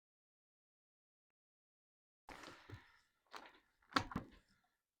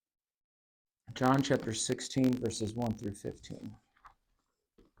John chapter 16, verses 1 through 15.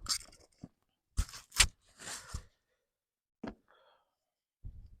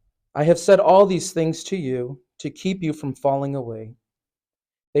 I have said all these things to you to keep you from falling away.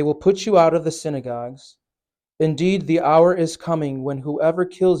 They will put you out of the synagogues. Indeed, the hour is coming when whoever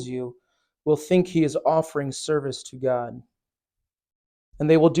kills you will think he is offering service to God. And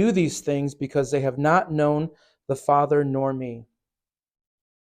they will do these things because they have not known the Father nor me.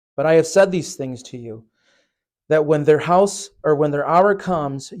 But I have said these things to you, that when their hour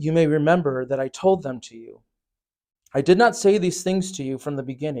comes, you may remember that I told them to you. I did not say these things to you from the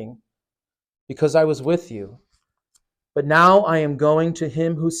beginning, because I was with you. But now I am going to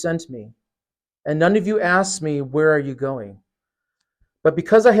him who sent me, and none of you asked me, where are you going? But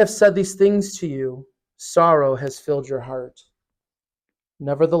because I have said these things to you, sorrow has filled your heart.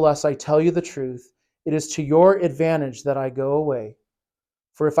 Nevertheless, I tell you the truth, it is to your advantage that I go away.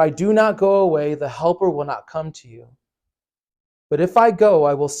 For if I do not go away, the Helper will not come to you. But if I go,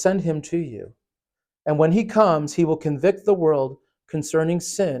 I will send him to you. And when he comes, he will convict the world concerning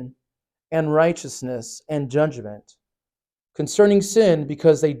sin and righteousness and judgment. Concerning sin,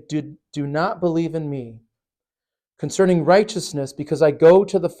 because they do not believe in me. Concerning righteousness, because I go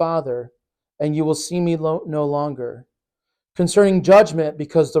to the Father, and you will see me no longer. Concerning judgment,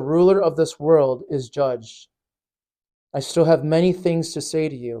 because the ruler of this world is judged. I still have many things to say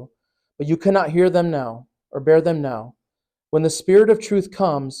to you, but you cannot hear them now, or bear them now. When the Spirit of truth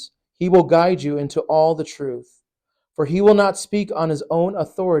comes, he will guide you into all the truth. For he will not speak on his own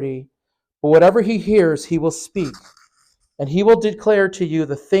authority, but whatever he hears, he will speak, and he will declare to you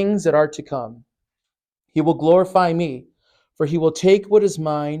the things that are to come. He will glorify me, for he will take what is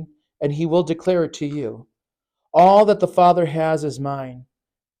mine, and he will declare it to you. All that the Father has is mine.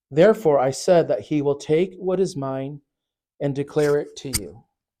 Therefore I said that he will take what is mine and declare it to you.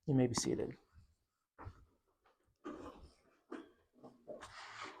 You may be seated.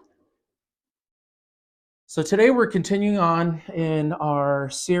 So today we're continuing on in our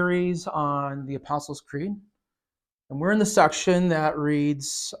series on the Apostles' Creed. And we're in the section that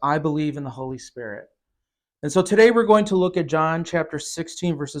reads, I believe in the Holy Spirit. And so today we're going to look at John chapter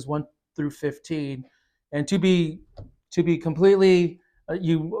 16, verses 1 through 15. And to be completely,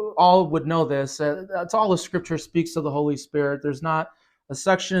 you all would know this, that's all the scripture speaks of the Holy Spirit. There's not a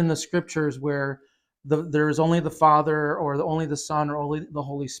section in the scriptures where there is only the Father or only the Son or only the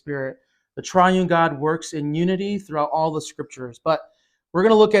Holy Spirit. The triune God works in unity throughout all the scriptures. But we're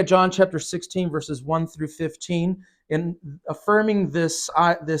going to look at John chapter 16, verses 1 through 15, and affirming this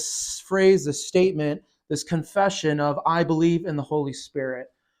phrase, this statement, this confession of I believe in the Holy Spirit.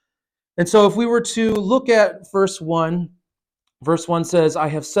 And so if we were to look at verse 1 says, I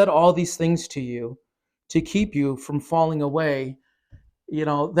have said all these things to you to keep you from falling away. You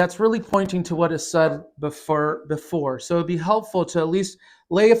know, that's really pointing to what is said before. So it'd be helpful to at least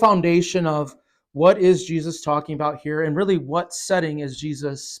lay a foundation of what is Jesus talking about here and really what setting is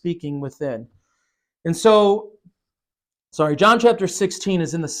Jesus speaking within. And so, John chapter 16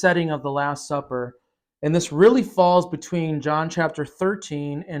 is in the setting of the Last Supper. And this really falls between John chapter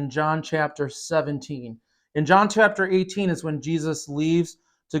 13 and John chapter 17. In John chapter 18 is when Jesus leaves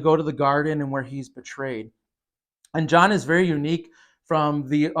to go to the garden and where he's betrayed. And John is very unique from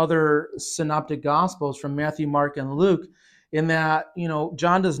the other synoptic gospels, from Matthew, Mark, and Luke, in that, you know,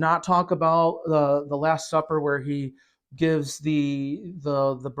 John does not talk about the Last Supper where he gives the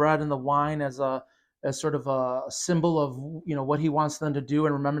bread and the wine as sort of a symbol of, you know, what he wants them to do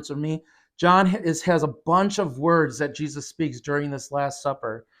in remembrance of me. John has a bunch of words that Jesus speaks during this Last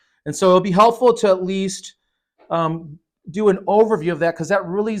Supper. And so it'll be helpful to at least do an overview of that, because that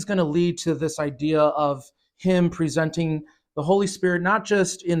really is going to lead to this idea of him presenting the Holy Spirit, not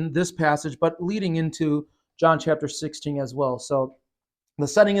just in this passage, but leading into John chapter 16 as well. So the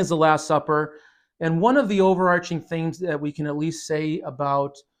setting is the Last Supper. And one of the overarching things that we can at least say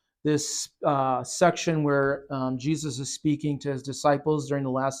about this section where Jesus is speaking to his disciples during the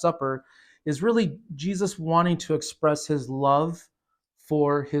Last Supper is really Jesus wanting to express his love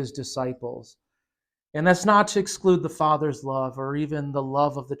for his disciples. And that's not to exclude the Father's love or even the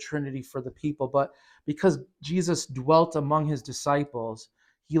love of the Trinity for the people, but because Jesus dwelt among his disciples,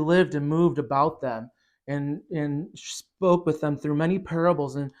 he lived and moved about them and spoke with them through many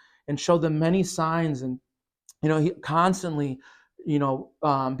parables and showed them many signs. And, you know, he constantly, you know,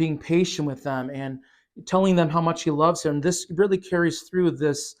 being patient with them and telling them how much he loves them. This really carries through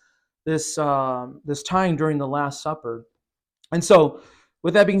this time during the Last Supper. And so,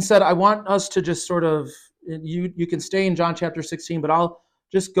 with that being said, I want us to just sort of, you can stay in John chapter 16, but I'll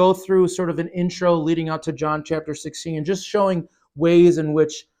just go through sort of an intro leading out to John chapter 16 and just showing ways in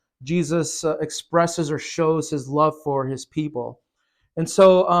which Jesus expresses or shows his love for his people. And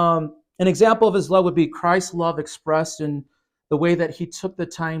so, an example of his love would be Christ's love expressed in the way that he took the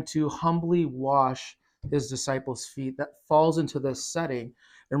time to humbly wash his disciples' feet. That falls into this setting.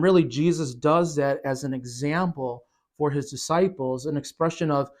 And really, Jesus does that as an example for his disciples, an expression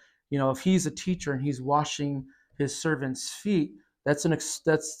of, if he's a teacher and he's washing his servants' feet, that's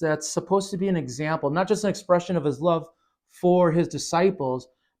supposed to be an example, not just an expression of his love for his disciples,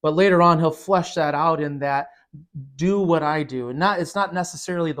 but later on he'll flesh that out in that do what I do. And it's not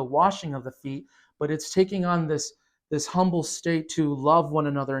necessarily the washing of the feet, but it's taking on this humble state to love one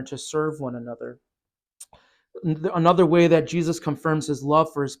another and to serve one another. Another way that Jesus confirms his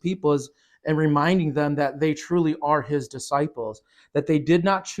love for his people is in reminding them that they truly are his disciples, that they did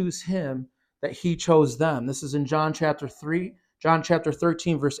not choose him, that he chose them. This is in John chapter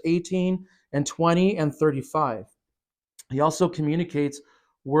 13, verse 18 and 20 and 35. He also communicates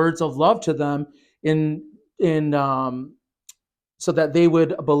words of love to them in so that they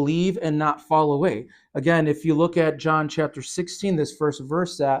would believe and not fall away. Again, if you look at John chapter 16, this first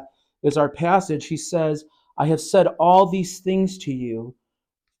verse that is our passage, he says, I have said all these things to you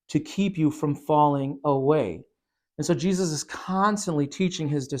to keep you from falling away. And so Jesus is constantly teaching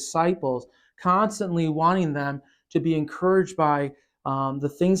his disciples, constantly wanting them to be encouraged by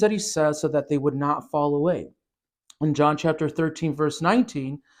the things that he says so that they would not fall away. In John chapter 13, verse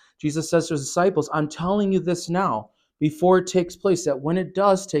 19, Jesus says to his disciples, I'm telling you this now, before it takes place, that when it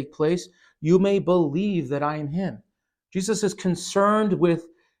does take place, you may believe that I am him. Jesus is concerned with,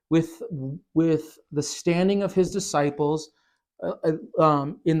 the standing of his disciples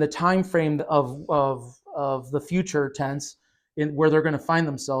in the time frame of the future tense, in where they're going to find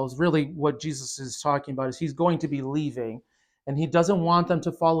themselves. Really, what Jesus is talking about is he's going to be leaving, and he doesn't want them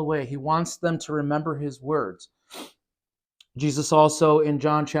to fall away. He wants them to remember his words. Jesus also in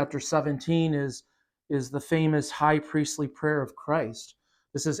John chapter 17 is the famous high priestly prayer of Christ.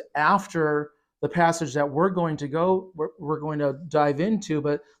 This is after the passage that we're going to dive into,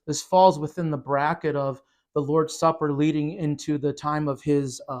 but this falls within the bracket of the Lord's Supper leading into the time of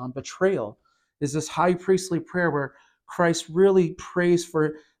his betrayal. Is this high priestly prayer where Christ really prays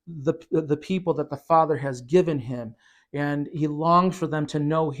for the people that the Father has given him, and he longs for them to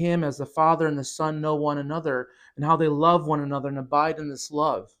know him as the Father and the Son know one another, and how they love one another and abide in this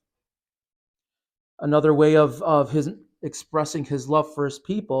love. Another way of his expressing his love for his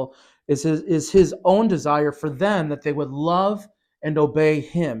people is his own desire for them that they would love and obey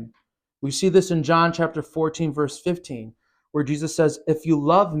him. We see this in John chapter 14, verse 15, where Jesus says, if you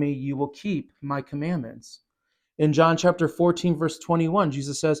love me, you will keep my commandments. In John chapter 14, verse 21,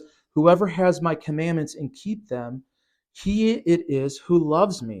 Jesus says, whoever has my commandments and keep them, he it is who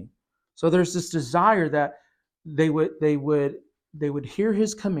loves me. So there's this desire that they would hear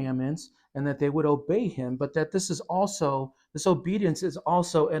his commandments and that they would obey him, but that this obedience is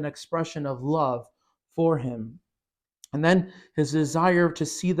also an expression of love for him. And then his desire to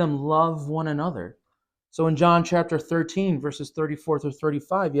see them love one another. So in John chapter 13, verses 34 through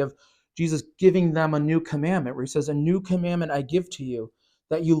 35, you have Jesus giving them a new commandment where he says, a new commandment I give to you,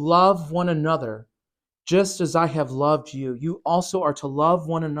 that you love one another, just as I have loved you. You also are to love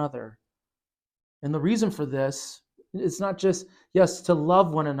one another. And the reason for this is not just, yes, to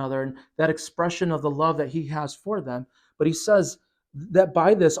love one another and that expression of the love that he has for them, but he says that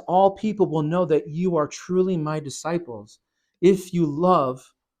by this, all people will know that you are truly my disciples if you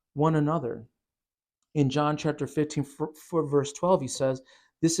love one another. In John chapter 15, for verse 12, he says,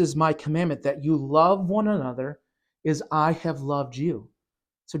 this is my commandment, that you love one another as I have loved you.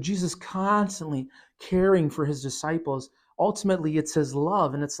 So Jesus constantly caring for his disciples. Ultimately, it's his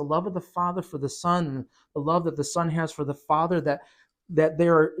love, and it's the love of the Father for the Son, and the love that the Son has for the Father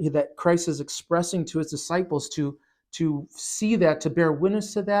that Christ is expressing to his disciples to see that, to bear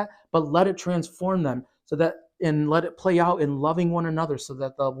witness to that, but let it transform them and let it play out in loving one another so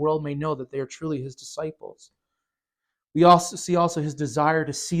that the world may know that they are truly his disciples. We also see his desire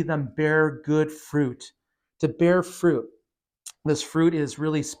to see them bear good fruit, to bear fruit. This fruit is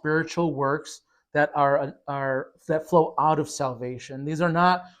really spiritual works that that flow out of salvation. These are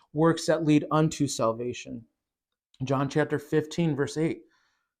not works that lead unto salvation. John chapter 15, verse 8,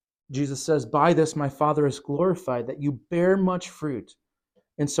 Jesus says, by this my Father is glorified, that you bear much fruit,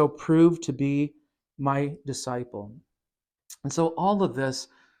 and so prove to be my disciple. And so all of this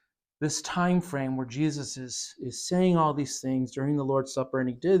time frame where Jesus is saying all these things during the Lord's Supper, and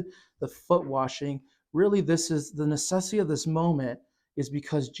he did the foot washing, really this is the necessity of this moment is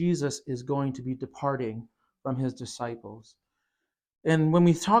because Jesus is going to be departing from his disciples. And when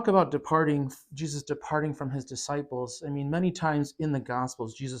we talk about departing, Jesus departing from his disciples, I mean, many times in the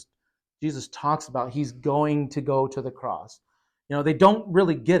Gospels, Jesus talks about he's going to go to the cross. They don't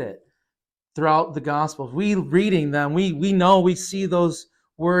really get it throughout the Gospels. We reading them, we know, we see those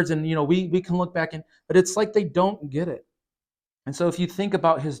words, and we can look back, but it's like they don't get it. And so if you think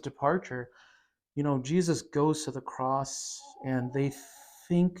about his departure, Jesus goes to the cross, and they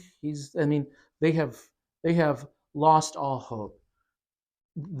think they have lost all hope.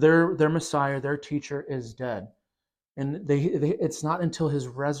 Their Messiah, their teacher, is dead. And it's not until his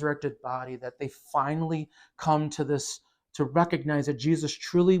resurrected body that they finally come to this, to recognize that Jesus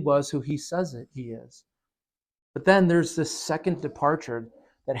truly was who he says it he is. But then there's this second departure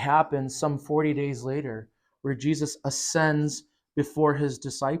that happens some 40 days later, where Jesus ascends before his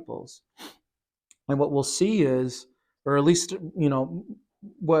disciples. And what we'll see is, or at least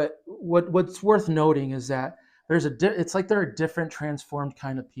what's worth noting is that it's like they're a different, transformed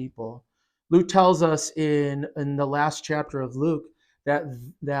kind of people. Luke tells us in the last chapter of Luke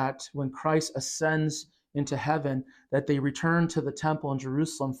that when Christ ascends into heaven, that they return to the temple in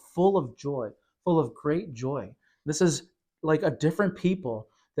Jerusalem full of joy, full of great joy. This is like a different people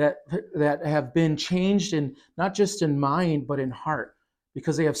that have been changed, in not just in mind but in heart,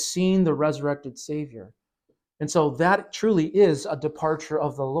 because they have seen the resurrected Savior. And so that truly is a departure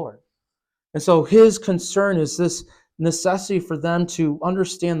of the Lord. And so his concern is this necessity for them to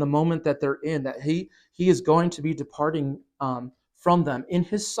understand the moment that they're in, that he is going to be departing from them in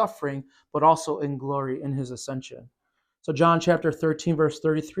his suffering, but also in glory in his ascension. So John chapter 13, verse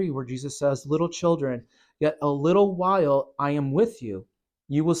 33, where Jesus says, "Little children, yet a little while I am with you.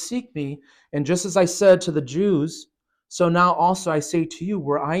 You will seek me. And just as I said to the Jews, so now also I say to you,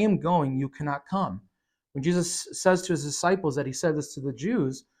 where I am going, you cannot come." When Jesus says to his disciples that he said this to the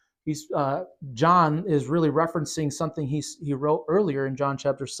Jews, John is really referencing something he wrote earlier in John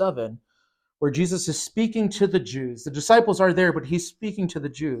chapter 7, where Jesus is speaking to the Jews. The disciples are there, but he's speaking to the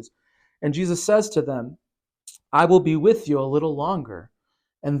Jews. And Jesus says to them, "I will be with you a little longer,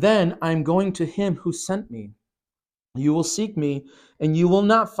 and then I'm going to him who sent me. You will seek me, and you will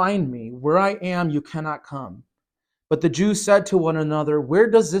not find me. Where I am, you cannot come." But the Jews said to one another, "Where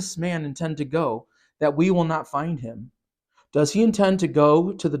does this man intend to go, that we will not find him? Does he intend to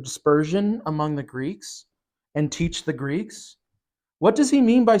go to the dispersion among the Greeks and teach the Greeks? What does he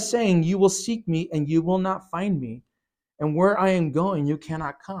mean by saying, 'You will seek me, and you will not find me'? And where I am going, you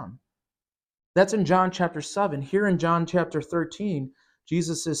cannot come?" That's in John chapter 7. Here in John chapter 13,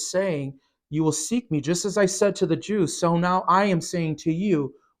 Jesus is saying, "You will seek me, just as I said to the Jews. So now I am saying to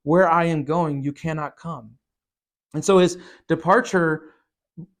you, where I am going, you cannot come." And so his departure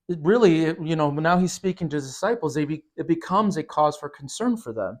really, now he's speaking to his disciples. It becomes a cause for concern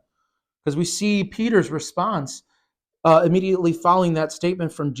for them, because we see Peter's response immediately following that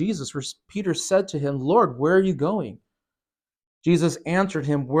statement from Jesus, where Peter said to him, "Lord, where are you going?" Jesus answered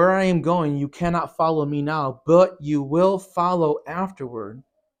him, "Where I am going, you cannot follow me now, but you will follow afterward."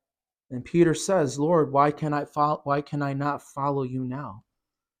 And Peter says, "Lord, why can I not follow you now?"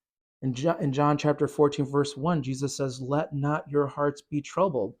 In John chapter 14, verse 1, Jesus says, "Let not your hearts be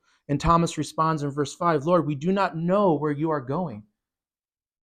troubled." And Thomas responds in verse 5, "Lord, we do not know where you are going."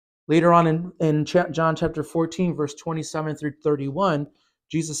 Later on in John chapter 14, verse 27 through 31,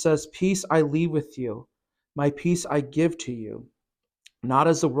 Jesus says, "Peace I leave with you, my peace I give to you. Not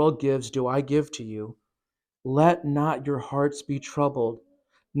as the world gives, do I give to you. Let not your hearts be troubled,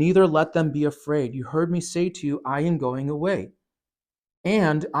 neither let them be afraid. You heard me say to you, I am going away,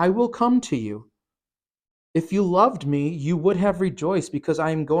 and I will come to you. If you loved me, you would have rejoiced, because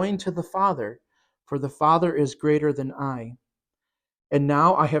I am going to the Father, for the Father is greater than I. And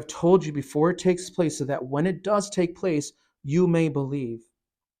now I have told you before it takes place, so that when it does take place, you may believe.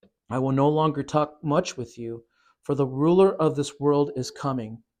 I will no longer talk much with you, for the ruler of this world is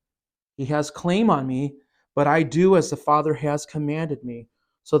coming. He has claim on me, but I do as the Father has commanded me,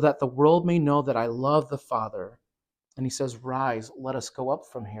 so that the world may know that I love the Father." And he says, "Rise, let us go up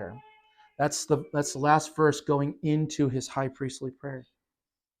from here." That's the last verse going into his high priestly prayer.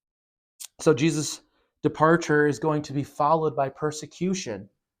 So Jesus' departure is going to be followed by persecution.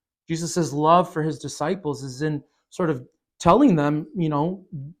 Jesus' love for his disciples is in sort of telling them,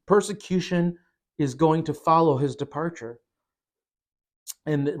 persecution is going to follow his departure.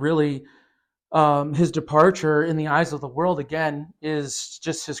 And really, his departure in the eyes of the world, again, is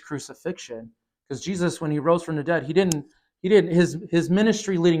just his crucifixion. Because Jesus, when he rose from the dead, his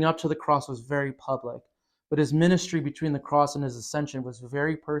ministry leading up to the cross was very public, but his ministry between the cross and his ascension was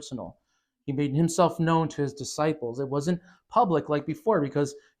very personal. He made himself known to his disciples. It wasn't public like before,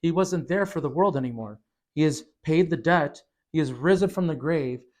 because he wasn't there for the world anymore. He has paid the debt, He is risen from the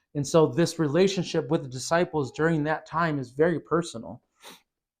grave. And so this relationship with the disciples during that time is very personal.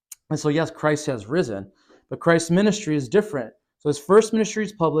 And so, yes, Christ has risen, but Christ's ministry is different. So his first ministry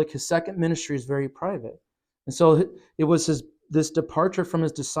is public, his second ministry is very private. And so it was this departure from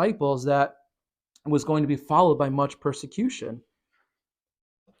his disciples that was going to be followed by much persecution.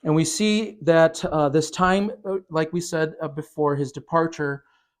 And we see that this time, like we said before, his departure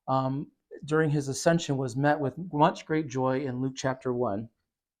during his ascension was met with much great joy in Luke chapter 1.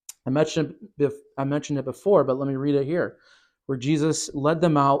 I mentioned it before, but let me read it here, where Jesus led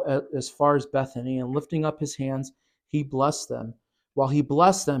them out as far as Bethany, and lifting up his hands, he blessed them. While he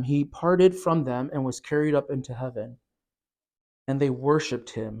blessed them, he parted from them and was carried up into heaven. And they worshipped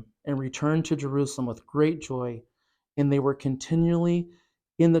him and returned to Jerusalem with great joy, and they were continually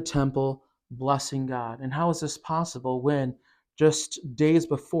in the temple blessing God. And how is this possible when just days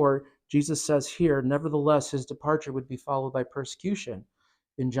before Jesus says here, nevertheless, his departure would be followed by persecution?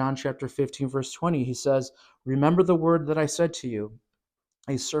 In John chapter 15, verse 20, he says, remember the word that I said to you,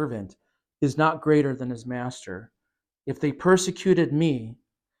 a servant is not greater than his master. If they persecuted me,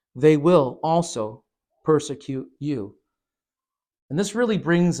 they will also persecute you. And this really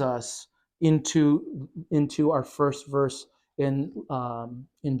brings us into our first verse in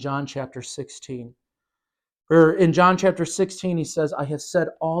John chapter 16. Or in John chapter 16, he says, I have said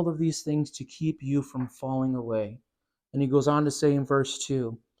all of these things to keep you from falling away. And he goes on to say in verse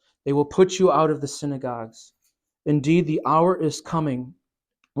 2, they will put you out of the synagogues. Indeed, the hour is coming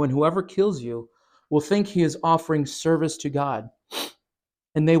when whoever kills you will think he is offering service to God.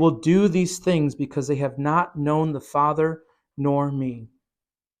 And they will do these things because they have not known the Father nor me.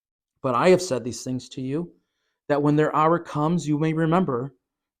 But I have said these things to you, that when their hour comes, you may remember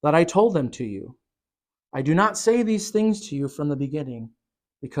that I told them to you. I do not say these things to you from the beginning,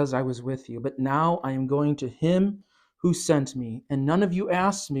 because I was with you. But now I am going to him who sent me, and none of you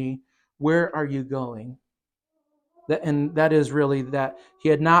asked me, where are you going? And that is really that he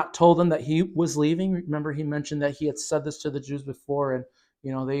had not told them that he was leaving. Remember, he mentioned that he had said this to the Jews before, and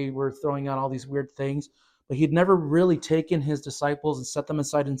they were throwing out all these weird things. But he'd never really taken his disciples and set them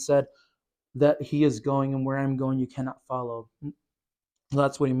aside and said that he is going, and where I'm going you cannot follow.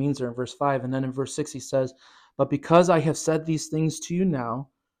 That's what he means there in verse 5. And then in verse 6 he says, but because I have said these things to you now,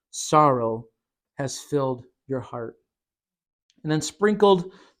 sorrow has filled your heart. And then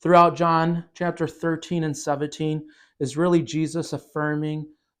sprinkled throughout John chapter 13 and 17 is really Jesus affirming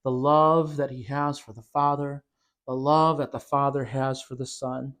the love that he has for the Father, the love that the Father has for the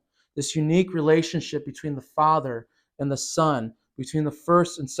Son. This unique relationship between the Father and the Son, between the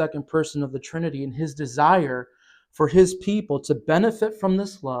first and second person of the Trinity, and his desire for his people to benefit from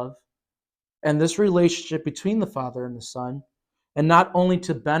this love and this relationship between the Father and the Son, and not only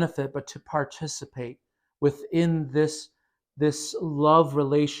to benefit, but to participate within this love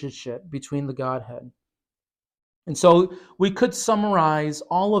relationship between the Godhead. And so we could summarize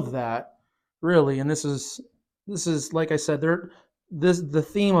all of that, really, and this is like I said, the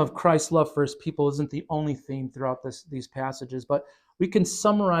theme of Christ's love for his people isn't the only theme throughout these passages, but we can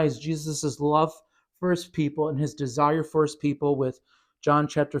summarize Jesus' love for his people and his desire for his people with John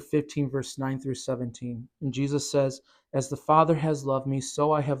chapter 15, verse 9 through 17. And Jesus says, as the Father has loved me,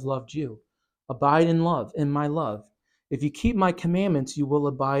 so I have loved you. Abide in love, in my love. If you keep my commandments, you will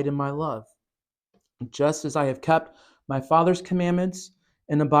abide in my love. Just as I have kept my Father's commandments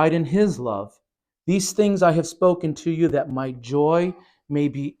and abide in his love. These things I have spoken to you, that my joy may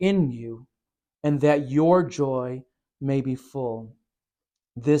be in you, and that your joy may be full.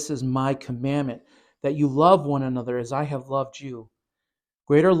 This is my commandment, that you love one another as I have loved you.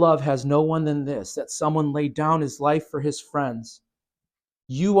 Greater love has no one than this, that someone lay down his life for his friends.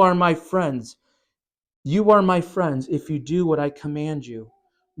 You are my friends. You are my friends if you do what I command you.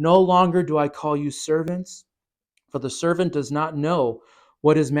 No longer do I call you servants, for the servant does not know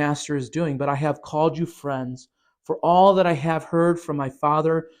what his master is doing, but I have called you friends. For all that I have heard from my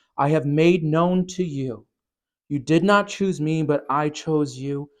Father, I have made known to you. You did not choose me, but I chose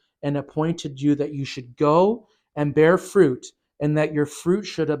you and appointed you that you should go and bear fruit, and that your fruit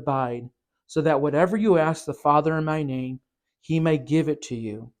should abide, so that whatever you ask the Father in my name, he may give it to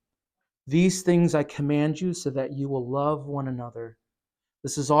you. These things I command you, so that you will love one another.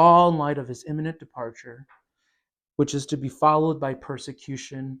 This is all in light of his imminent departure, which is to be followed by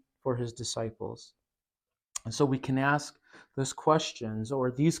persecution for his disciples. And so we can ask these questions,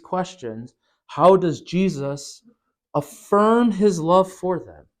 how does Jesus affirm his love for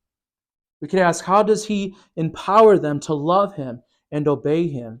them? We could ask, how does he empower them to love him and obey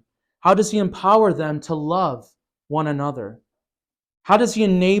him? How does he empower them to love one another? How does he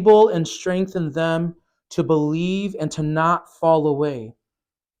enable and strengthen them to believe and to not fall away?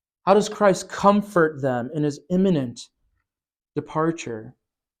 How does Christ comfort them in his imminent departure?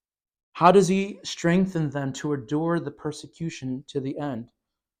 How does he strengthen them to endure the persecution to the end?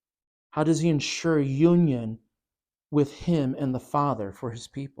 How does he ensure union with him and the Father for his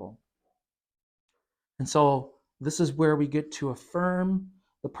people? And so this is where we get to affirm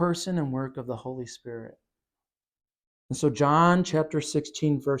the person and work of the Holy Spirit. And so John chapter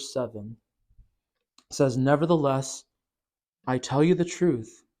 16, verse 7 says, "Nevertheless, I tell you the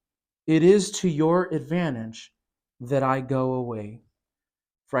truth. It is to your advantage that I go away.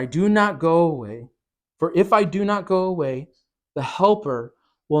 For I do not go away. For if I do not go away, the Helper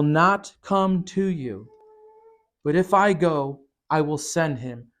will not come to you. But if I go, I will send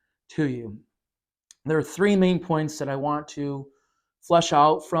him to you." There are three main points that I want to flesh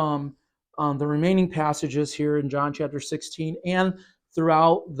out from the remaining passages here in John chapter 16 and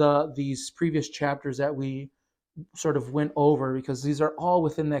throughout these previous chapters that we sort of went over, because these are all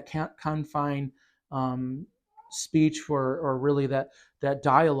within that confined um, speech or really that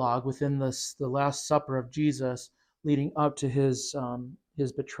dialogue within the Last Supper of Jesus leading up to his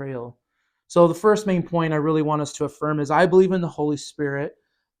betrayal. So the first main point I really want us to affirm is I believe in the Holy Spirit,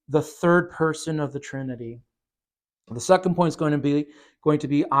 the third person of the Trinity. The second point is going to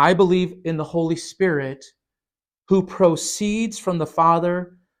be I believe in the Holy Spirit who proceeds from the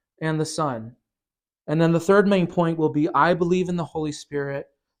Father and the Son. And then the third main point will be I believe in the Holy Spirit,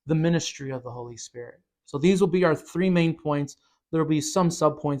 the ministry of the Holy Spirit. So these will be our three main points. There will be some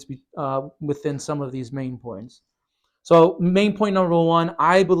subpoints within some of these main points. So main point number one,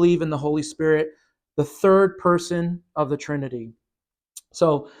 I believe in the Holy Spirit, the third person of the Trinity.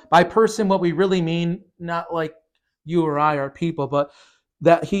 So by person, what we really mean, not like you or I are people, but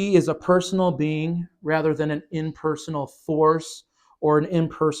that he is a personal being rather than an impersonal force or an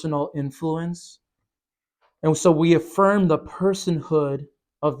impersonal influence. And so we affirm the personhood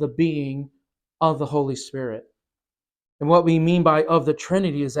of the being of the Holy Spirit. And what we mean by of the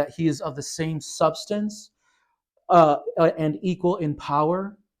Trinity is that he is of the same substance and equal in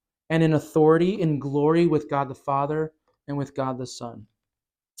power and in authority, in glory with God the Father and with God the Son.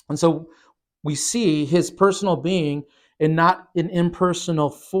 And so we see his personal being and not an impersonal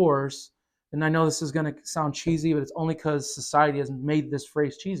force. And I know this is going to sound cheesy, but it's only because society has made this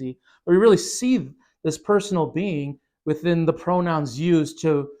phrase cheesy. But we really see this personal being within the pronouns used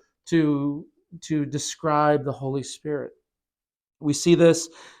to describe the Holy Spirit. We see this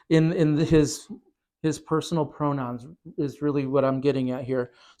in his personal pronouns is really what I'm getting at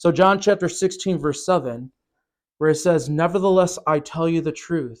here. So John chapter 16, verse 7, where it says, "Nevertheless, I tell you the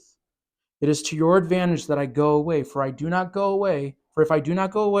truth. It is to your advantage that I go away. For if I do not go away,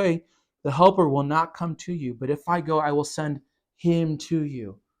 the Helper will not come to you. But if I go, I will send him to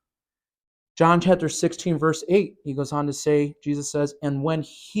you." John chapter 16, verse 8, he goes on to say, Jesus says, "And when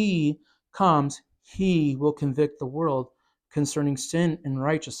he comes, he will convict the world concerning sin and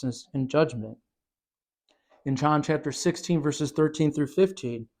righteousness and judgment." In John chapter 16, verses 13 through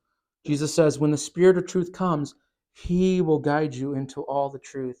 15, Jesus says, "When the Spirit of truth comes, he will guide you into all the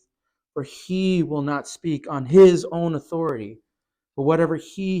truth. For he will not speak on his own authority, but whatever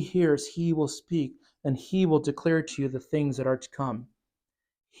he hears, he will speak, and he will declare to you the things that are to come.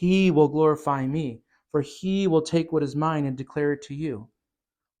 He will glorify me, for he will take what is mine and declare it to you.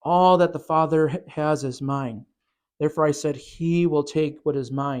 All that the Father has is mine. Therefore I said, he will take what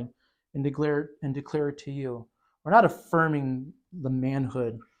is mine and declare it to you." We're not affirming the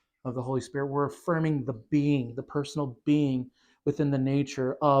manhood of the Holy Spirit. We're affirming the being, the personal being within the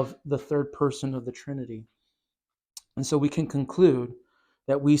nature of the third person of the Trinity. And so we can conclude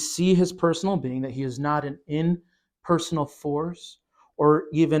that we see his personal being, that he is not an impersonal force or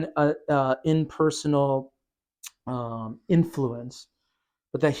even an impersonal influence,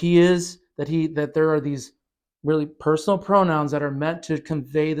 but that there are these really personal pronouns that are meant to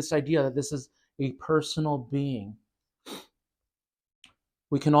convey this idea that this is a personal being.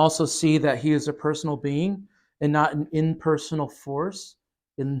 We can also see that he is a personal being and not an impersonal force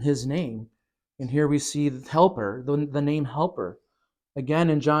in his name. And here we see the helper, the name helper. Again,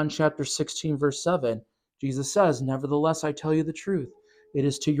 in John chapter 16, verse 7, Jesus says, "Nevertheless, I tell you the truth. It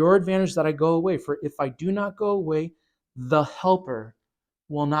is to your advantage that I go away. For if I do not go away, the helper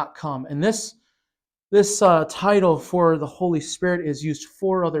will not come." And this title for the Holy Spirit is used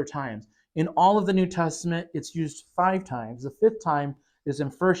 4 other times. In all of the New Testament, it's used 5 times. The 5th time is in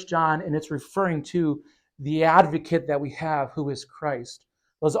 1 John, and it's referring to the advocate that we have, who is Christ.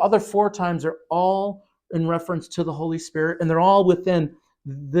 Those other 4 times are all in reference to the Holy Spirit, and they're all within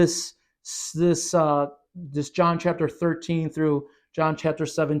this John chapter 13 through John chapter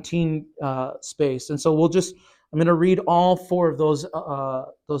 17 space. And so I'm going to read all four of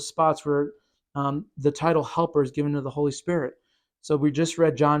those spots where the title helper is given to the Holy Spirit. So we just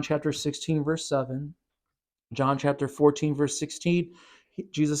read John chapter 16, verse 7, John chapter 14, verse 16.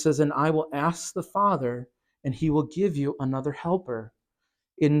 Jesus says, and I will ask the Father, and he will give you another helper.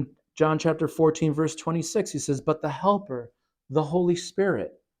 In John chapter 14, verse 26, he says, but the helper, the Holy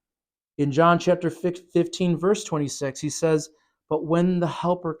Spirit. In John chapter 15, verse 26, he says, but when the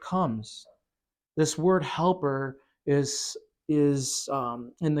helper comes, this word helper is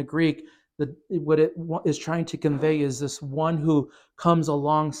in the Greek, what it is trying to convey is this one who comes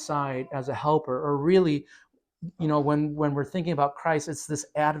alongside as a helper, or really, when we're thinking about Christ, it's this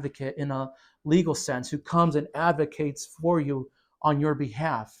advocate in a legal sense who comes and advocates for you on your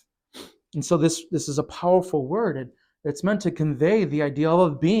behalf. And so this is a powerful word, and it's meant to convey the idea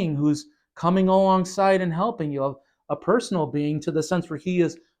of a being who's coming alongside and helping you, of a personal being, to the sense where he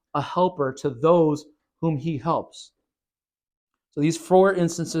is a helper to those whom he helps. So these four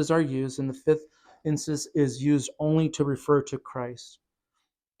instances are used, and the fifth instance is used only to refer to Christ.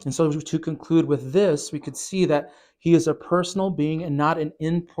 And so to conclude with this, we could see that he is a personal being and not an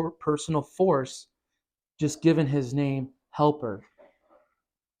impersonal force, just given his name, helper.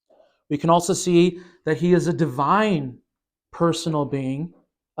 We can also see that he is a divine personal being,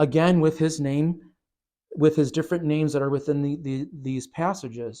 again with his name, with his different names that are within these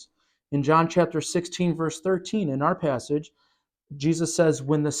passages. In John chapter 16, verse 13, in our passage, Jesus says,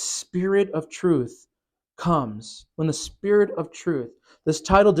 when the Spirit of truth comes, when the Spirit of truth, this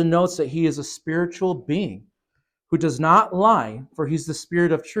title denotes that he is a spiritual being who does not lie, for he's the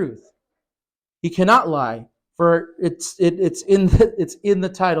Spirit of truth. He cannot lie, for it's in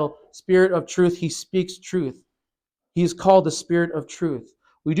the title, Spirit of truth. He speaks truth. He is called the Spirit of truth.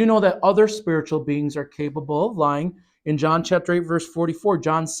 We do know that other spiritual beings are capable of lying. In John chapter 8, verse 44,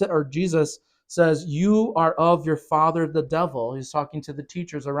 Jesus says, you are of your father the devil. He's talking to the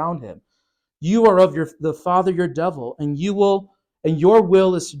teachers around him. You are of the father your devil, and your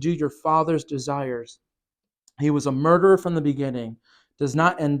will is to do your father's desires. He was a murderer from the beginning, does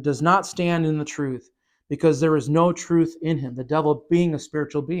not stand in the truth, because there is no truth in him. The devil being a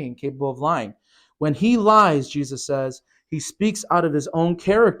spiritual being capable of lying. When he lies, Jesus says, he speaks out of his own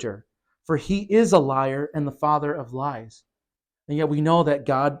character, for he is a liar and the father of lies. And yet we know that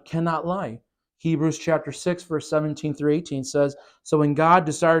God cannot lie. Hebrews chapter 6, verse 17 through 18 says, so when God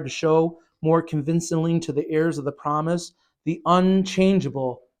desired to show more convincingly to the heirs of the promise the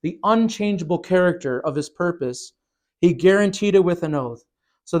unchangeable character of his purpose, he guaranteed it with an oath,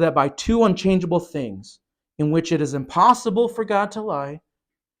 so that by two unchangeable things, in which it is impossible for God to lie,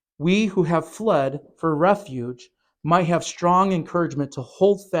 we who have fled for refuge might have strong encouragement to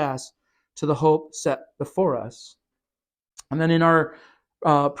hold fast to the hope set before us. And then in our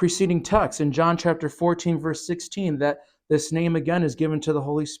preceding text, in John chapter 14, verse 16, that this name again is given to the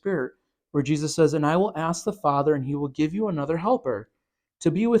Holy Spirit, where Jesus says, and I will ask the Father, and he will give you another helper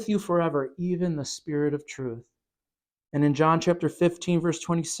to be with you forever, even the Spirit of truth. And in John chapter 15, verse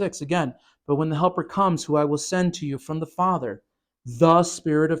 26, again, but when the helper comes, who I will send to you from the Father, the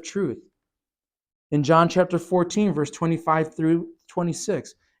Spirit of truth. In John chapter 14, verse 25 through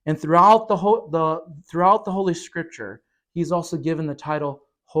 26, and throughout the Holy Scripture, he's also given the title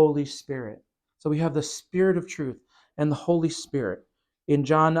Holy Spirit. So we have the Spirit of truth and the Holy Spirit. In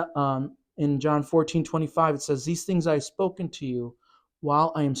John 14:25, it says, these things I have spoken to you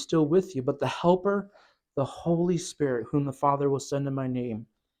while I am still with you, but the Helper, the Holy Spirit, whom the Father will send in my name,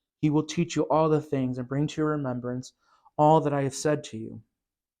 he will teach you all the things and bring to your remembrance all that I have said to you.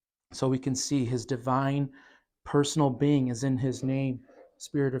 So we can see his divine personal being is in his name,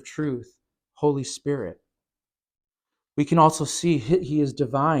 Spirit of truth, Holy Spirit. We can also see he is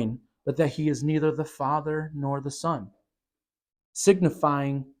divine, but that he is neither the Father nor the Son,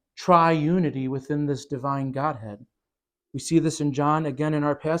 signifying triunity within this divine Godhead. We see this in John, again in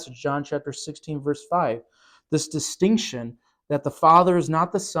our passage, John chapter 16, verse 5. This distinction that the Father is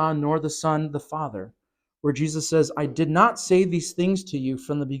not the Son, nor the Son the Father, where Jesus says, I did not say these things to you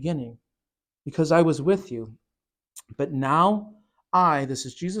from the beginning, because I was with you. But now this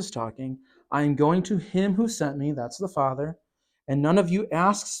is Jesus talking, I am going to him who sent me, that's the Father, and none of you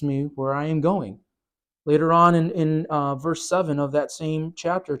asks me where I am going. Later on in verse 7 of that same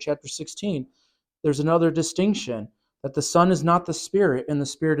chapter 16, there's another distinction, that the Son is not the Spirit and the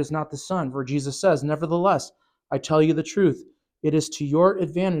Spirit is not the Son. For Jesus says, nevertheless, I tell you the truth, it is to your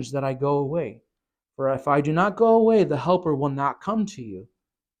advantage that I go away. For if I do not go away, the Helper will not come to you.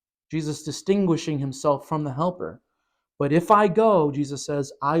 Jesus distinguishing himself from the Helper. But if I go, Jesus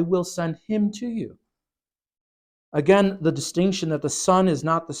says, I will send him to you. Again, the distinction that the Son is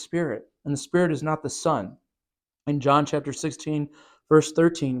not the Spirit, and the Spirit is not the Son. In John chapter 16, verse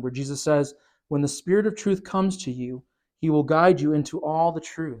 13, where Jesus says, "When the Spirit of truth comes to you, he will guide you into all the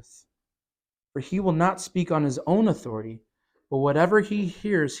truth. For he will not speak on his own authority, but whatever he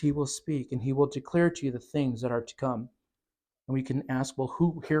hears, he will speak, and he will declare to you the things that are to come." And we can ask, well,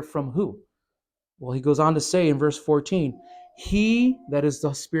 who hear from who? Well, he goes on to say in verse 14, he, that is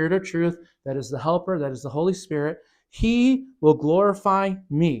the Spirit of truth, that is the helper, that is the Holy Spirit, he will glorify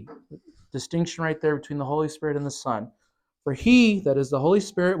me. Distinction right there between the Holy Spirit and the Son. For he, that is the Holy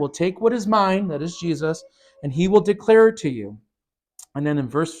Spirit, will take what is mine, that is Jesus, and he will declare it to you. And then in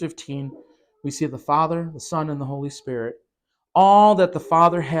verse 15, we see the Father, the Son, and the Holy Spirit. All that the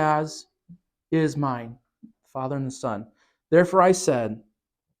Father has is mine, the Father and the Son. Therefore I said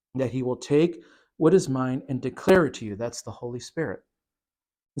that he will take what is mine and declare it to you. That's the Holy Spirit.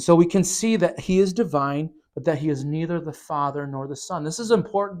 And so we can see that he is divine, but that he is neither the Father nor the Son. This is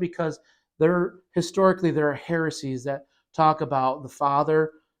important because historically there are heresies that talk about the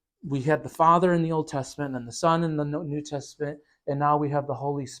Father. We had the Father in the Old Testament and the Son in the New Testament, and now we have the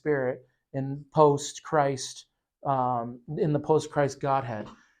Holy Spirit in post-Christ, in the post-Christ Godhead.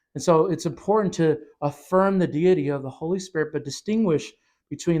 And so it's important to affirm the deity of the Holy Spirit, but distinguish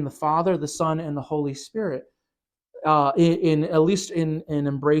between the Father, the Son, and the Holy Spirit, in at least in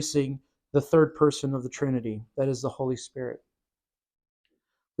embracing the third person of the Trinity, that is the Holy Spirit.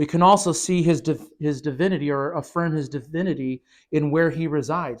 We can also see his divinity, or affirm his divinity, in where he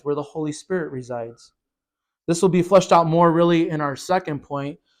resides, where the Holy Spirit resides. This will be fleshed out more really in our second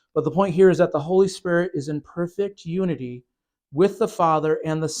point, but the point here is that the Holy Spirit is in perfect unity with the Father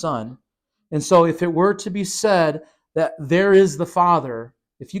and the Son. And so if it were to be said that there is the Father,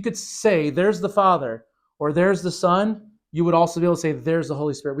 if you could say there's the Father or there's the Son, you would also be able to say there's the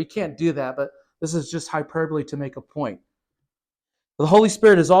Holy Spirit. We can't do that, but this is just hyperbole to make a point. The Holy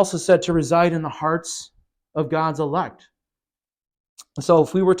Spirit is also said to reside in the hearts of God's elect. So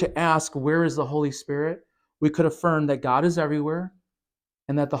if we were to ask, where is the Holy Spirit? We could affirm that God is everywhere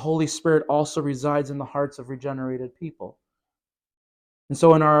and that the Holy Spirit also resides in the hearts of regenerated people. And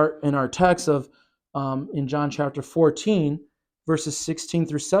so in our text of in John chapter 14, verses 16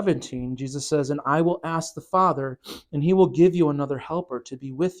 through 17, Jesus says, "And I will ask the Father, and he will give you another helper to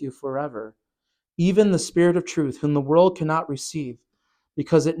be with you forever, even the Spirit of truth, whom the world cannot receive,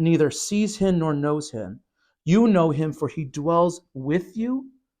 because it neither sees him nor knows him. You know him, for he dwells with you,"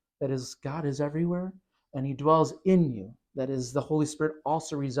 that is, God is everywhere, "and he dwells in you," that is, the Holy Spirit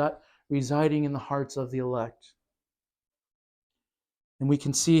also residing in the hearts of the elect. And we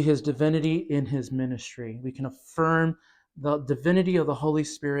can see his divinity in his ministry. We can affirm the divinity of the Holy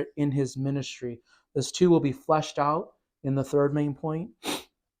Spirit in his ministry. This too will be fleshed out in the third main point.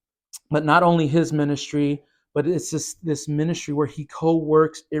 But not only his ministry, but it's this ministry where he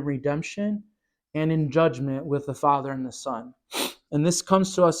co-works in redemption and in judgment with the Father and the Son. And this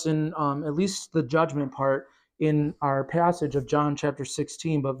comes to us in at least the judgment part in our passage of John chapter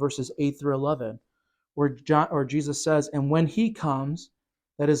 16, but verses 8 through 11, where Jesus says, "And when he comes,"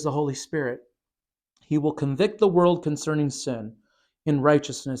 that is the Holy Spirit, "he will convict the world concerning sin, in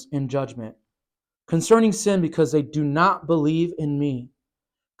righteousness, in judgment. Concerning sin, because they do not believe in me.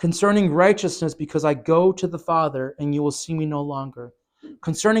 Concerning righteousness, because I go to the Father, and you will see me no longer.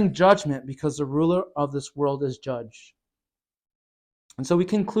 Concerning judgment, because the ruler of this world is judged." And so we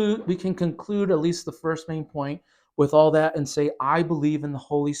can conclude at least the first main point with all that and say, I believe in the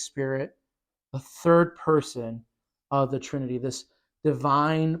Holy Spirit, the third person of the Trinity, this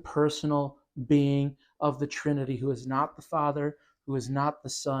divine personal being of the Trinity, who is not the Father, who is not the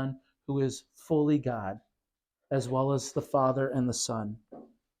Son, who is fully God, as well as the Father and the Son.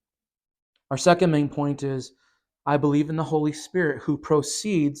 Our second main point is, I believe in the Holy Spirit, who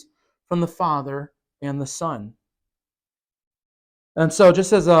proceeds from the Father and the Son. And so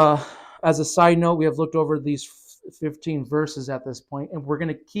just as a side note, we have looked over these 15 verses at this point, and we're going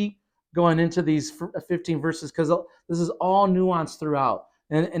to keep going into these 15 verses because this is all nuanced throughout.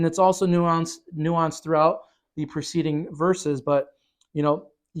 And it's also nuanced throughout the preceding verses, but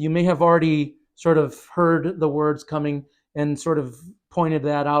you may have already sort of heard the words coming and sort of pointed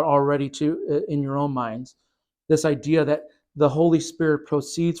that out already too in your own minds. This idea that the Holy Spirit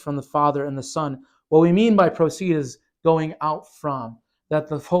proceeds from the Father and the Son. What we mean by proceed is going out from, that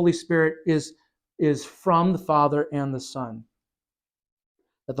the Holy Spirit is from the Father and the Son,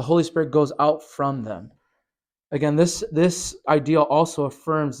 that the Holy Spirit goes out from them. Again, this idea also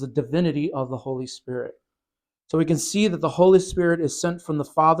affirms the divinity of the Holy Spirit. So we can see that the Holy Spirit is sent from the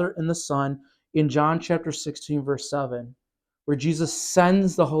Father and the Son in John chapter 16, verse 7, where Jesus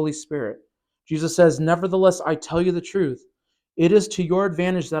sends the Holy Spirit. Jesus says, "Nevertheless, I tell you the truth. It is to your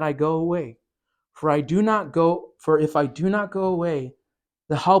advantage that I go away. For if I do not go away,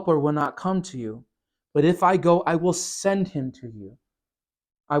 the helper will not come to you. But if I go, I will send him to you.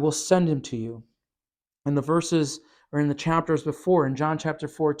 I will send him to you." In the verses or in the chapters before, in John chapter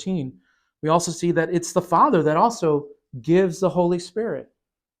 14, we also see that it's the Father that also gives the Holy Spirit.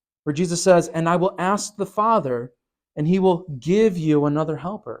 Where Jesus says, "And I will ask the Father, and he will give you another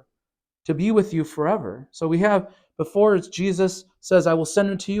helper to be with you forever." So we have before it's Jesus says, "I will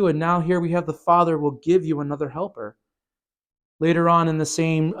send him to you," and now here we have the Father will give you another helper. Later on in the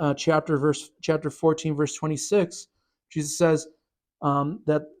same chapter 14, verse 26, Jesus says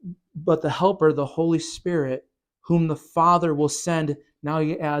that, "But the Helper, the Holy Spirit, whom the Father will send," now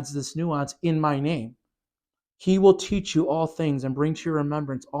he adds this nuance, "in my name. He will teach you all things and bring to your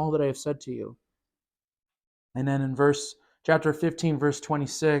remembrance all that I have said to you." And then in chapter 15, verse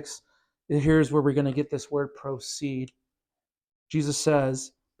 26, here's where we're going to get this word proceed. Jesus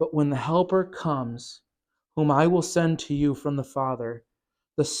says, "But when the Helper comes, whom I will send to you from the Father,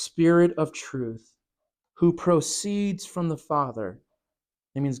 the Spirit of truth, who proceeds from the Father,"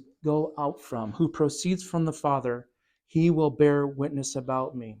 it means go out from, "who proceeds from the Father, he will bear witness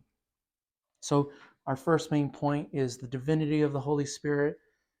about me." So our first main point is the divinity of the Holy Spirit.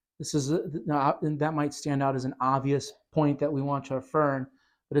 This is that might stand out as an obvious point that we want to affirm,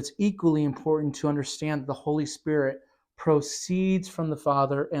 but it's equally important to understand that the Holy Spirit proceeds from the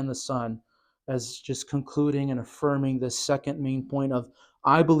Father and the Son, as just concluding and affirming this second main point of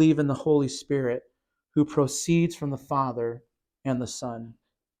I believe in the Holy Spirit who proceeds from the Father and the Son.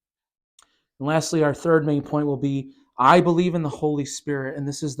 And lastly, our third main point will be I believe in the Holy Spirit, and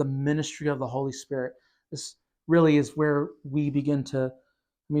this is the ministry of the Holy Spirit. This really is where we begin to,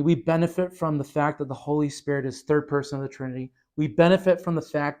 we benefit from the fact that the Holy Spirit is third person of the Trinity. We benefit from the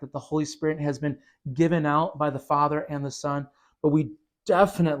fact that the Holy Spirit has been given out by the Father and the Son, but we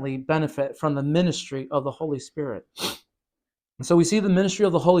definitely benefit from the ministry of the Holy Spirit. And so we see the ministry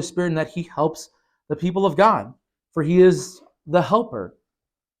of the Holy Spirit in that he helps the people of God, for he is the helper.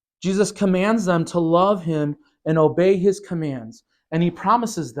 Jesus commands them to love him and obey his commands, and he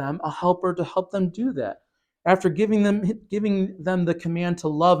promises them a helper to help them do that. After giving them the command to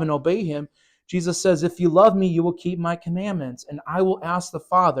love and obey him, Jesus says, "If you love me, you will keep my commandments, and I will ask the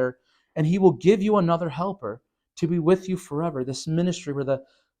Father, and he will give you another helper to be with you forever." This ministry where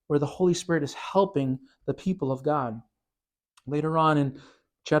the Holy Spirit is helping the people of God. Later on in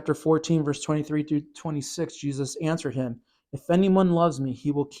chapter 14, verse 23 through 26, Jesus answered him, "If anyone loves me,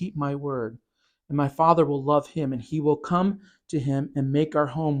 he will keep my word, and my Father will love him, and he will come to him and make our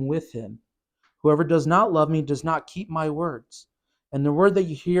home with him. Whoever does not love me does not keep my words. And the word that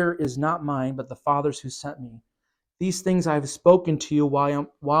you hear is not mine, but the Father's who sent me. These things I have spoken to you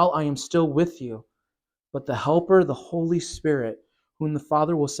while I am still with you. But the Helper, the Holy Spirit, whom the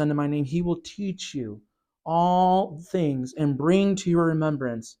Father will send in my name, he will teach you all things and bring to your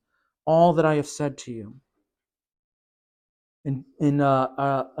remembrance all that I have said to you." And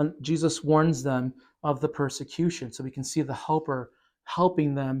Jesus warns them of the persecution. So we can see the Helper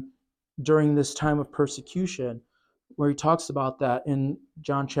helping them during this time of persecution, where he talks about that in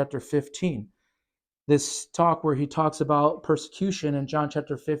John chapter 15. This talk where he talks about persecution in John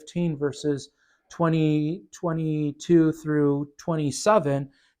chapter 15, verses 22 through 27,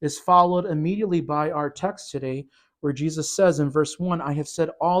 is followed immediately by our text today, where Jesus says in verse 1, "I have said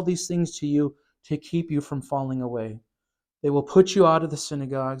all these things to you to keep you from falling away. They will put you out of the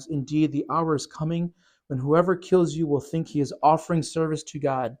synagogues. Indeed, the hour is coming when whoever kills you will think he is offering service to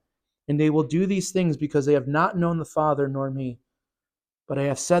God. And they will do these things because they have not known the Father nor me. But I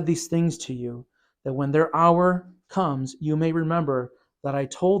have said these things to you, that when their hour comes, you may remember that I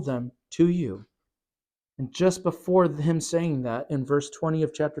told them to you." And just before him saying that, in verse 20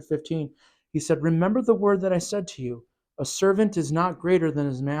 of chapter 15, he said, "Remember the word that I said to you, a servant is not greater than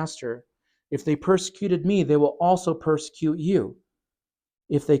his master. If they persecuted me, they will also persecute you.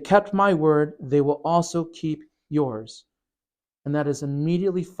 If they kept my word, they will also keep yours." And that is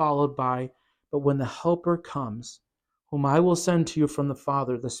immediately followed by, "But when the Helper comes, whom I will send to you from the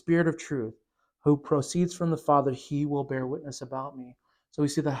Father, the Spirit of truth, who proceeds from the Father, he will bear witness about me." So we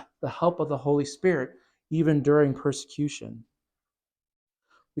see the help of the Holy Spirit even during persecution.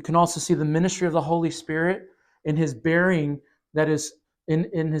 We can also see the ministry of the Holy Spirit in his bearing, that is,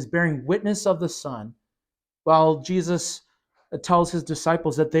 in his bearing witness of the Son. While Jesus tells his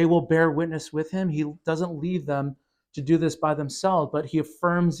disciples that they will bear witness with him, he doesn't leave them to do this by themselves, but he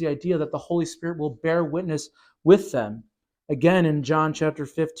affirms the idea that the Holy Spirit will bear witness with them. Again, in John chapter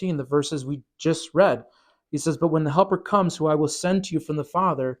 15, the verses we just read, he says, "But when the Helper comes, who I will send to you from the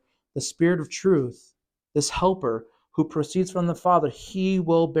Father, the Spirit of truth, this helper who proceeds from the Father, he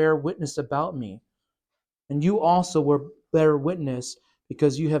will bear witness about me. And you also will bear witness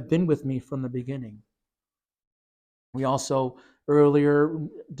because you have been with me from the beginning. We also earlier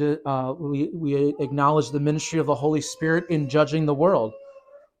we acknowledged the ministry of the Holy Spirit in judging the world,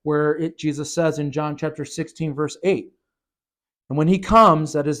 where Jesus says in John chapter 16, verse 8, and when he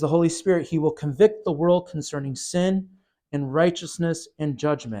comes, that is the Holy Spirit, he will convict the world concerning sin and righteousness and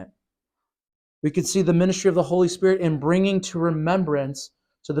judgment. We can see the ministry of the Holy Spirit in bringing to remembrance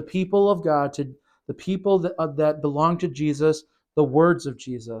to the people of God, to the people that belong to Jesus, the words of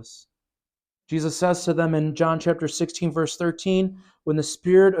Jesus. Jesus says to them in John chapter 16, verse 13, when the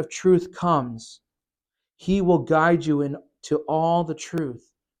Spirit of truth comes, he will guide you into all the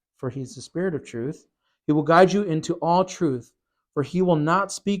truth, for he's the Spirit of truth. He will guide you into all truth, for he will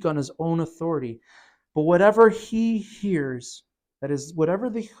not speak on his own authority, but whatever he hears, that is, whatever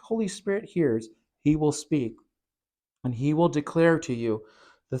the Holy Spirit hears, he will speak, and he will declare to you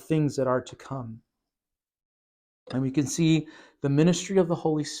the things that are to come. And we can see the ministry of the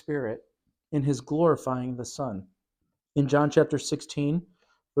Holy Spirit in his glorifying the Son. In John chapter 16,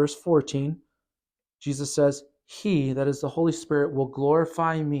 verse 14, Jesus says, he, that is the Holy Spirit, will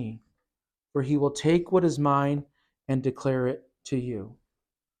glorify me, for he will take what is mine and declare it to you.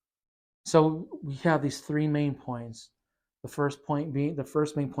 So we have these three main points. The first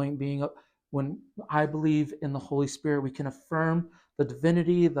main point being when I believe in the Holy Spirit, we can affirm the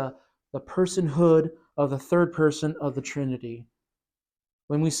divinity, the personhood of the third person of the Trinity.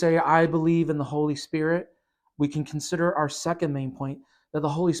 When we say I believe in the Holy Spirit, we can consider our second main point, that the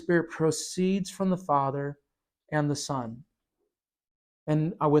Holy Spirit proceeds from the Father and the Son.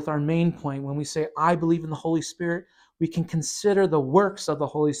 And with our main point, when we say I believe in the Holy Spirit, we can consider the works of the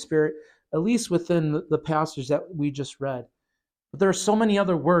Holy Spirit, at least within the passage that we just read. But there are so many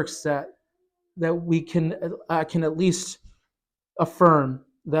other works that we can at least affirm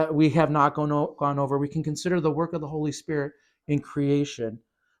that we have not gone over. We can consider the work of the Holy Spirit in creation.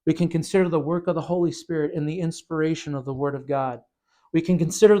 We can consider the work of the Holy Spirit in the inspiration of the Word of God. We can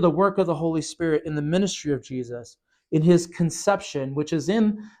consider the work of the Holy Spirit in the ministry of Jesus, in his conception, which is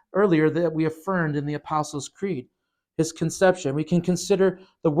in earlier that we affirmed in the Apostles' Creed. His conception. We can consider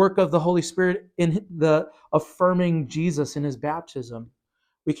the work of the Holy Spirit in the affirming Jesus in his baptism.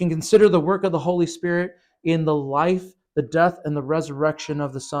 We can consider the work of the Holy Spirit in the life, the death, and the resurrection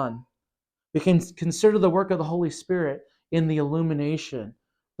of the Son. We can consider the work of the Holy Spirit in the illumination,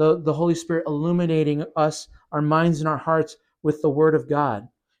 the Holy Spirit illuminating us, our minds and our hearts with the Word of God,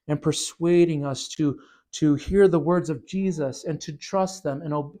 and persuading us to hear the words of Jesus and to trust them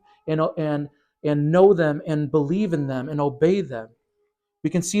and know them and believe in them and obey them. We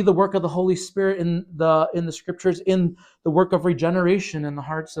can see the work of the Holy Spirit in the Scriptures, in the work of regeneration in the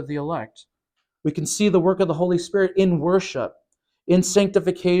hearts of the elect. We can see the work of the Holy Spirit in worship, in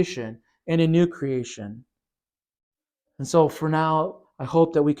sanctification, and in new creation. And so for now, I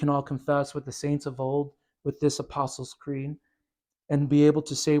hope that we can all confess with the saints of old, with this Apostles' Creed, and be able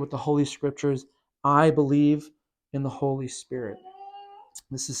to say with the Holy Scriptures, I believe in the Holy Spirit.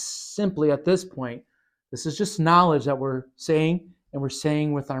 This is simply, at this point, this is just knowledge that we're saying, and we're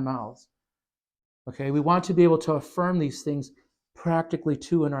saying with our mouths. Okay, we want to be able to affirm these things practically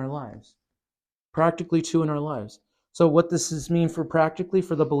too in our lives. Practically too in our lives. So what does mean for practically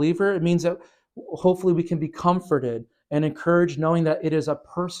for the believer? It means that hopefully we can be comforted and encouraged knowing that it is a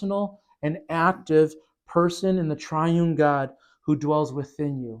personal and active person in the triune God who dwells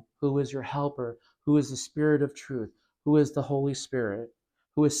within you, who is your helper, who is the Spirit of truth, who is the Holy Spirit,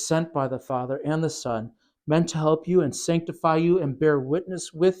 who is sent by the Father and the Son, meant to help you and sanctify you and bear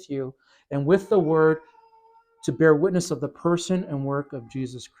witness with you and with the Word to bear witness of the person and work of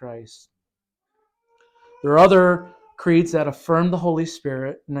Jesus Christ. There are other creeds that affirm the Holy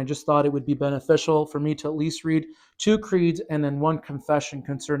Spirit, and I just thought it would be beneficial for me to at least read two creeds and then one confession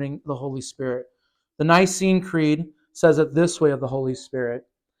concerning the Holy Spirit. The Nicene Creed says it this way of the Holy Spirit: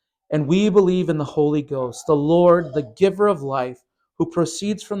 and we believe in the Holy Ghost, the Lord, the giver of life, who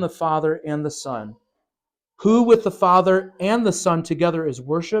proceeds from the Father and the Son, who with the Father and the Son together is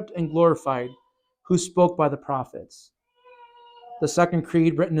worshipped and glorified, who spoke by the prophets. The second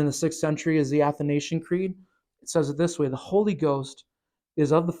creed, written in the 6th century, is the Athanasian Creed. It says it this way: the Holy Ghost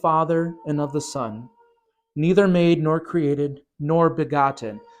is of the Father and of the Son, neither made nor created nor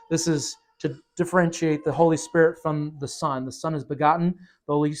begotten. This is to differentiate the Holy Spirit from the Son. The Son is begotten.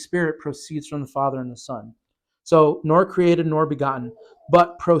 The Holy Spirit proceeds from the Father and the Son. So, nor created nor begotten,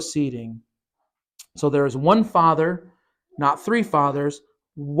 but proceeding. So there is one Father, not three fathers,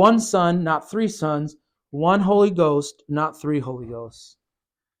 one Son, not three sons, one Holy Ghost, not three Holy Ghosts.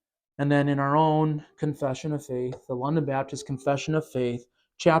 And then in our own Confession of Faith, the London Baptist Confession of Faith,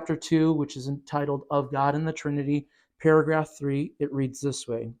 chapter 2, which is entitled Of God and the Trinity, paragraph 3, it reads this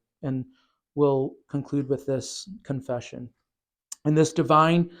way. And we'll conclude with this confession. In this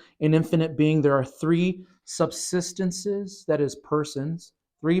divine and infinite being, there are three subsistences, that is, persons,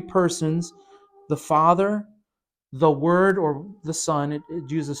 three persons: the Father, the Word or the Son. It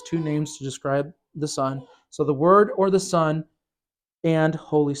uses two names to describe the Son. So the Word or the Son and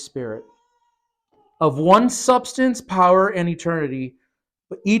Holy Spirit. Of one substance, power, and eternity,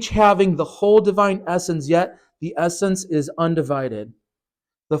 but each having the whole divine essence, yet the essence is undivided.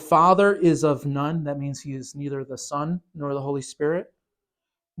 The Father is of none. That means he is neither the Son nor the Holy Spirit,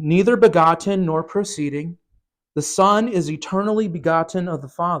 neither begotten nor proceeding. The Son is eternally begotten of the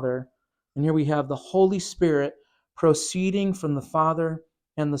Father. And here we have the Holy Spirit proceeding from the Father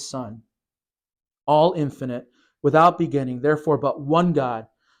and the Son, all infinite, without beginning, therefore but one God,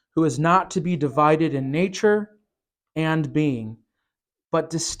 who is not to be divided in nature and being,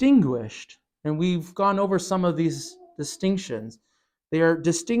 but distinguished. And we've gone over some of these distinctions. They are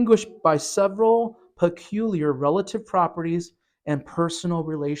distinguished by several peculiar relative properties and personal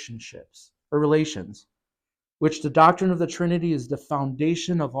relationships or relations, which the doctrine of the Trinity is the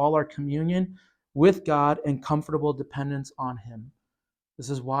foundation of all our communion with God and comfortable dependence on Him.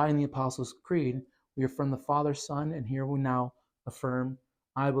 This is why in the Apostles' Creed we affirm the Father, Son, and here we now affirm,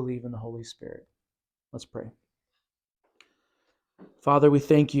 I believe in the Holy Spirit. Let's pray. Father, we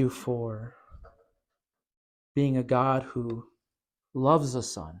thank you for being a God who loves the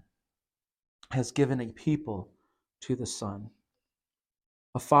Son, has given a people to the Son,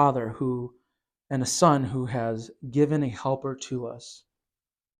 a Father who and a Son who has given a helper to us,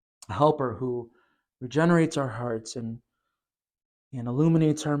 a helper who regenerates our hearts and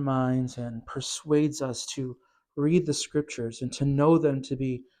illuminates our minds and persuades us to read the Scriptures and to know them to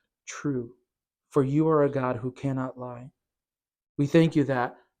be true. For you are a God who cannot lie. We thank you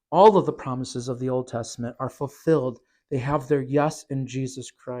that all of the promises of the Old Testament are fulfilled. They have their yes in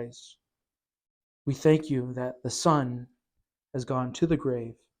Jesus Christ. We thank you that the Son has gone to the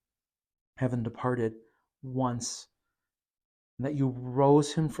grave, having departed once, and that you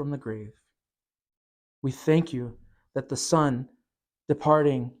rose him from the grave. We thank you that the Son,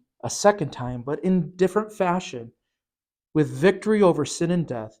 departing a second time, but in different fashion, with victory over sin and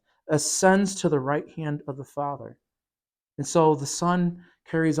death, ascends to the right hand of the Father. And so the Son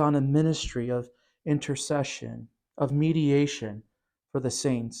carries on a ministry of intercession, of mediation for the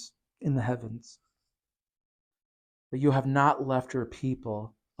saints in the heavens. But you have not left your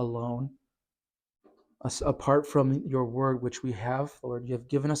people alone. Apart from your word, which we have, Lord, you have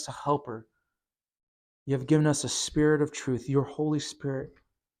given us a helper. You have given us a Spirit of truth, your Holy Spirit,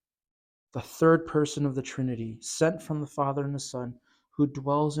 the third person of the Trinity, sent from the Father and the Son, who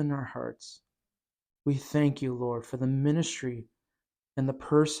dwells in our hearts. We thank you, Lord, for the ministry and the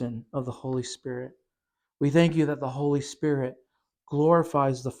person of the Holy Spirit. We thank you that the Holy Spirit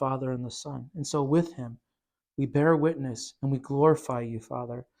glorifies the Father and the Son. And so with him, we bear witness and we glorify you,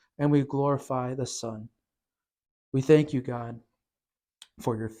 Father, and we glorify the Son. We thank you, God,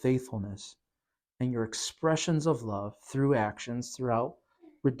 for your faithfulness and your expressions of love through actions throughout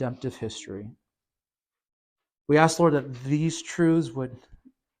redemptive history. We ask, Lord, that these truths would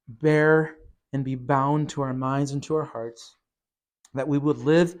bear and be bound to our minds and to our hearts, that we would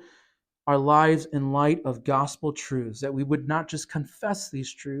live our lives in light of gospel truths, that we would not just confess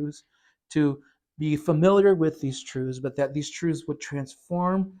these truths to be familiar with these truths, but that these truths would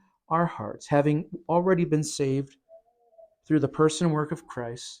transform our hearts, having already been saved through the person and work of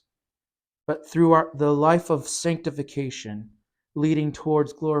Christ, but through the life of sanctification leading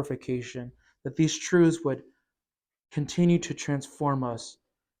towards glorification, that these truths would continue to transform us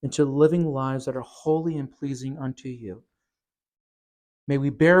into living lives that are holy and pleasing unto you. May we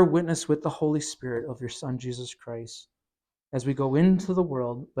bear witness with the Holy Spirit of your Son, Jesus Christ, as we go into the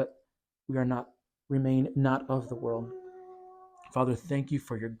world, but we are not, remain not of the world. Father, thank you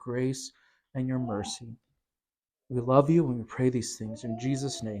for your grace and your mercy. We love you and we pray these things in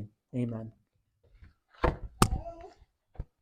Jesus' name. Amen.